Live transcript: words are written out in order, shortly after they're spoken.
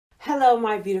Hello,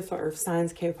 my beautiful earth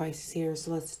signs. KPISCESLOVE here,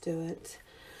 so let's do it.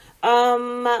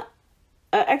 An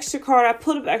extra card. I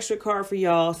put up extra card for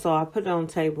y'all, so I put it on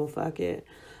the table. Fuck it.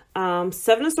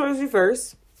 Seven of Swords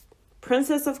reverse,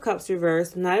 Princess of Cups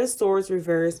reverse, Knight of Swords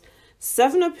reverse,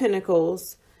 Seven of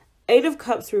Pentacles, Eight of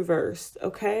Cups reversed.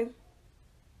 Okay.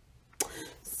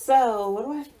 So what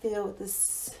do I feel with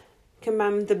this?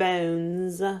 Combine the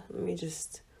bones. Let me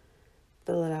just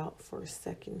fill it out for a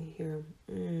second here.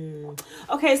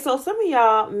 Okay, so some of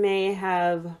y'all may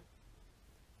have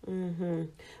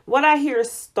what I hear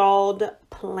is stalled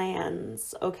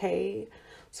plans. Okay,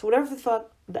 so whatever the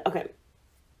fuck. Okay,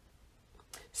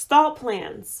 stalled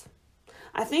plans.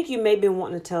 I think you may be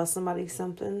wanting to tell somebody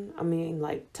something. I mean,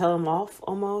 like tell them off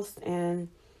almost, and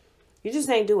you just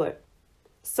ain't do it.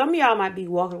 Some of y'all might be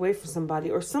walking away from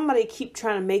somebody, or somebody keep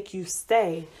trying to make you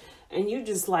stay. And you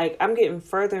just like, I'm getting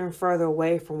further and further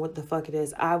away from what the fuck it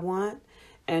is I want.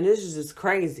 And this is just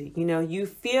crazy. You know, you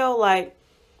feel like,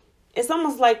 it's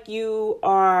almost like you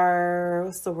are,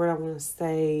 what's the word I want to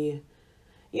say?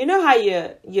 You know how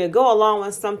you go along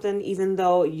with something even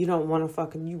though you don't want to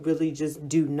fucking, you really just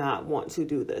do not want to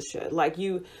do this shit. Like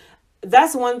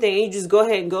that's one thing. You just go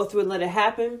ahead and go through and let it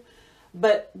happen.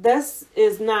 But this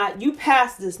is not, you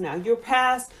past this now. You're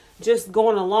past just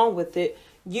going along with it.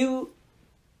 You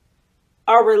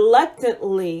are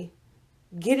reluctantly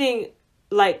getting,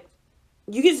 like,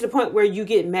 you get to the point where you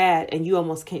get mad and you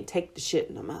almost can't take the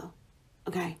shit no more.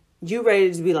 Okay. You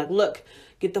ready to be like, look,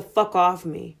 get the fuck off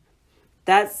me.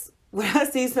 That's what I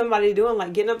see somebody doing,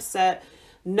 like getting upset,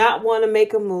 not want to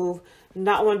make a move,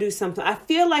 not want to do something. I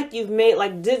feel like you've made,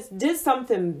 like, did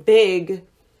something big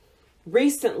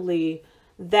recently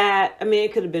that, I mean,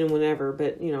 it could have been whenever,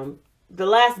 but you know, the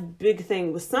last big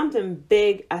thing was something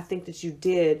big, I think, that you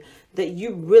did that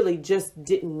you really just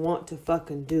didn't want to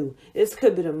fucking do. This could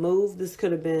have been a move. This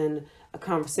could have been a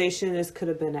conversation. This could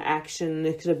have been an action.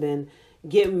 It could have been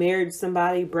getting married to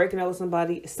somebody, breaking up with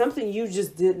somebody. Something you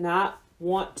just did not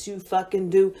want to fucking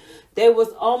do. They was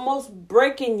almost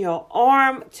breaking your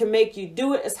arm to make you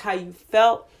do it. It's how you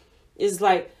felt. It's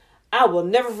like, I will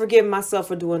never forgive myself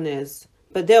for doing this.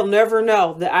 But they'll never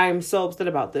know that I am so upset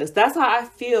about this. That's how I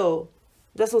feel.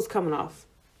 That's what's coming off.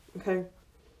 Okay.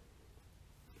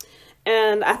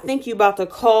 And I think you about to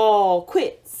call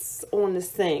quits on this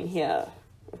thing here.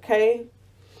 Okay.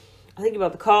 I think you're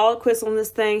about to call quits on this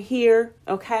thing here.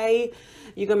 Okay.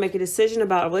 You're going to make a decision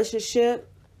about a relationship.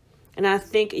 And I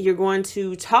think you're going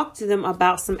to talk to them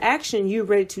about some action you're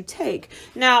ready to take.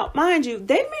 Now, mind you,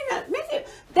 they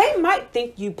might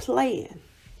think you playing.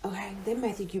 Okay. They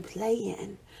might think you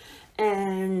playing.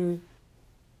 And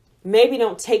maybe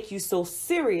don't take you so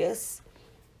serious.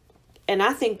 And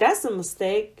I think that's a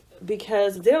mistake,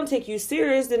 because if they don't take you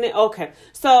serious, then okay.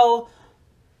 So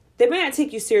they may not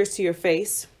take you serious to your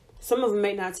face. Some of them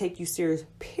may not take you serious,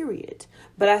 period.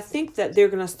 But I think that they're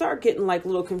going to start getting like a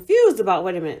little confused about,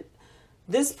 wait a minute,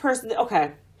 this person,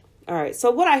 okay. All right. So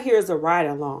what I hear is a ride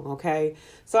along. Okay.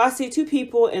 So I see two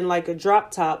people in like a drop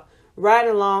top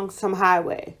riding along some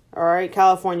highway. All right.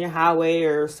 California highway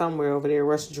or somewhere over there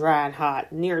where it's dry and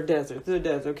hot, near a desert, through the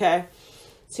desert. Okay.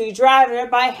 So you driving,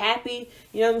 everybody happy.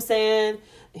 You know what I'm saying?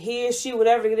 He or she,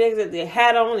 whatever it is, that they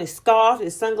hat on, they scarf, their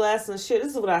sunglasses and shit.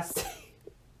 This is what I see.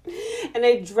 And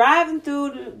they driving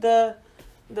through the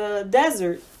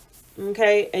desert.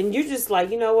 Okay. And you're just like,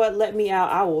 you know what? Let me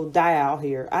out. I will die out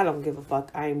here. I don't give a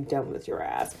fuck. I am done with your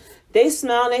ass. They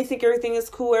smile and they think everything is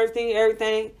cool.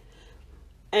 Everything.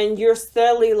 And you're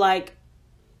steadily like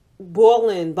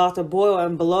boiling, about to boil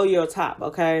and below your top.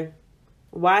 Okay.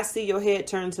 Why I see your head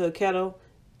turn to a kettle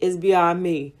is beyond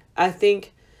me. I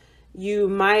think you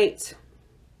might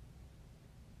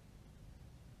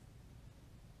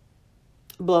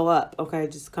blow up. Okay.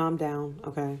 Just calm down.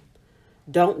 Okay.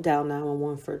 Don't dial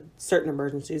 911 for certain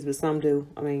emergencies, but some do.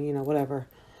 I mean, you know, whatever.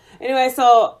 Anyway,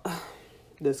 so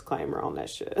disclaimer on that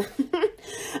shit.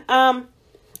 I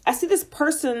see this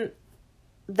person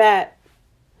that's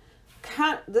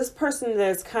kind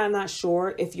of not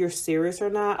sure if you're serious or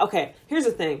not. Okay, here's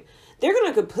the thing. They're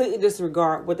going to completely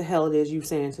disregard what the hell it is you're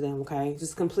saying to them, okay?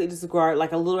 Just completely disregard,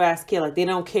 like a little ass kid. Like, they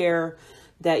don't care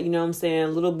that, you know what I'm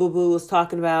saying, little boo-boo is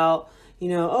talking about, you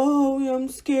know, oh, I'm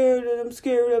scared,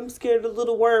 the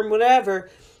little worm, whatever.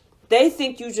 They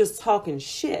think you just talking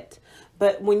shit.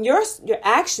 But when your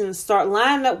actions start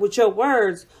lining up with your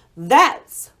words,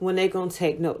 that's when they're going to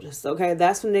take notice, okay?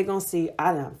 That's when they're going to see,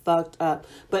 I done fucked up.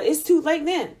 But it's too late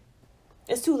then.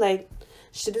 It's too late.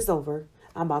 Shit is over.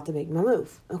 I'm about to make my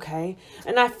move, okay?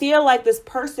 And I feel like this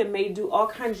person may do all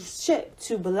kinds of shit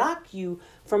to block you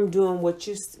from doing what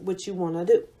you want to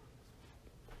do.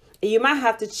 And you might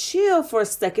have to chill for a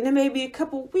second. It may be a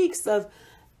couple weeks of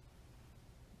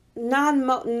no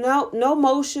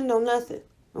motion, no nothing.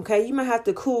 Okay, you might have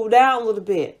to cool down a little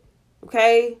bit.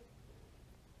 Okay.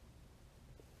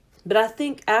 But I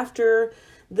think after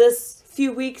this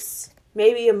few weeks,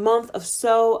 maybe a month or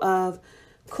so of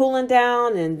cooling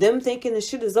down and them thinking the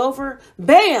shit is over,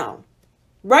 bam,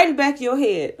 right in the back of your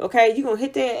head. Okay, you're gonna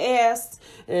hit their ass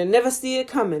and never see it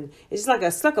coming. It's just like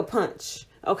a sucker punch.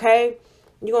 Okay,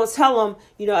 you're gonna tell them,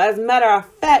 you know, as a matter of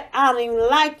fact, I don't even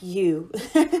like you.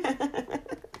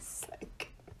 It's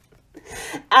like,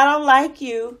 I don't like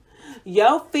you.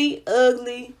 Your feet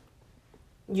ugly.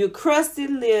 You crusty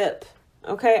lip.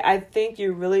 Okay, I think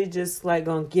you're really just like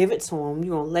gonna give it to them.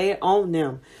 You're gonna lay it on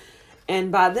them.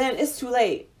 And by then, it's too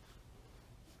late.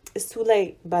 It's too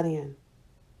late by then.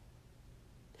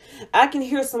 I can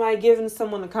hear somebody giving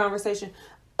someone a conversation.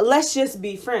 Let's just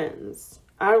be friends.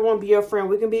 I don't want to be your friend.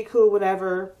 We can be cool,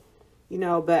 whatever. You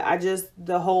know, but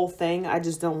the whole thing, I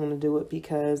just don't want to do it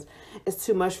because it's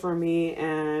too much for me.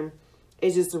 And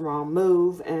it's just the wrong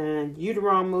move. And you the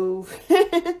wrong move.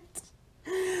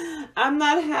 I'm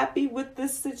not happy with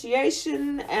this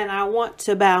situation and I want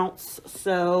to bounce.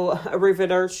 So,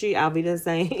 arrivederci, I'll be the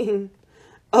same.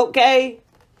 Okay?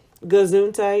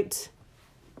 Gesundheit.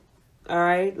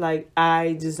 Alright? Like,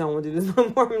 I just don't want to do this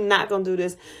no more. I'm not going to do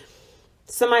this.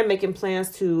 Somebody making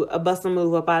plans to bust a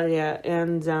move up out of there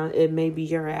and it may be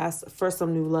your ass for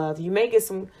some new love. You may get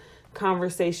some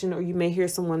conversation or you may hear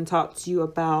someone talk to you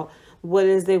about what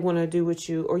it is they want to do with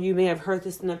you, or you may have heard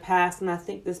this in the past, and I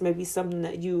think this may be something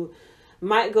that you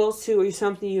might go to or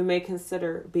something you may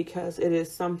consider because it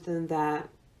is something that,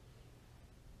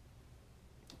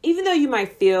 even though you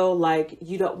might feel like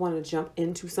you don't want to jump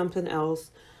into something else,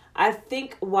 I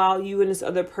think while you and this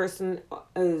other person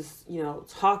is, you know,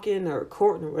 talking or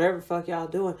courting or whatever the fuck y'all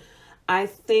doing, I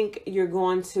think you're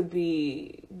going to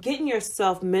be getting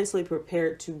yourself mentally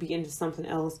prepared to be into something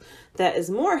else that is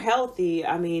more healthy.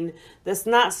 I mean, that's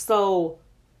not so,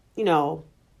 you know,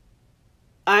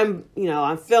 I'm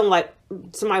feeling like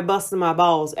somebody busting my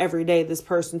balls every day. This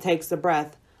person takes a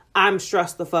breath. I'm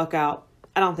stressed the fuck out.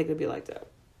 I don't think it'd be like that.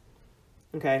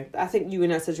 Okay. I think you in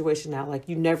that situation now, like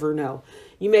you never know.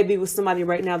 You may be with somebody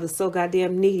right now that's so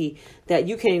goddamn needy that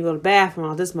you can't even go to the bathroom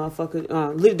while this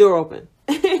motherfucker, leave the door open.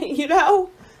 You know,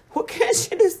 what kind of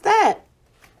shit is that?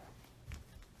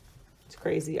 It's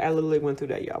crazy. I literally went through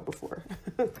that, y'all, before.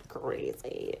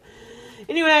 Crazy.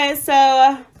 Anyway,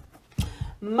 so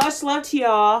much love to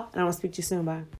y'all, and I will speak to you soon. Bye.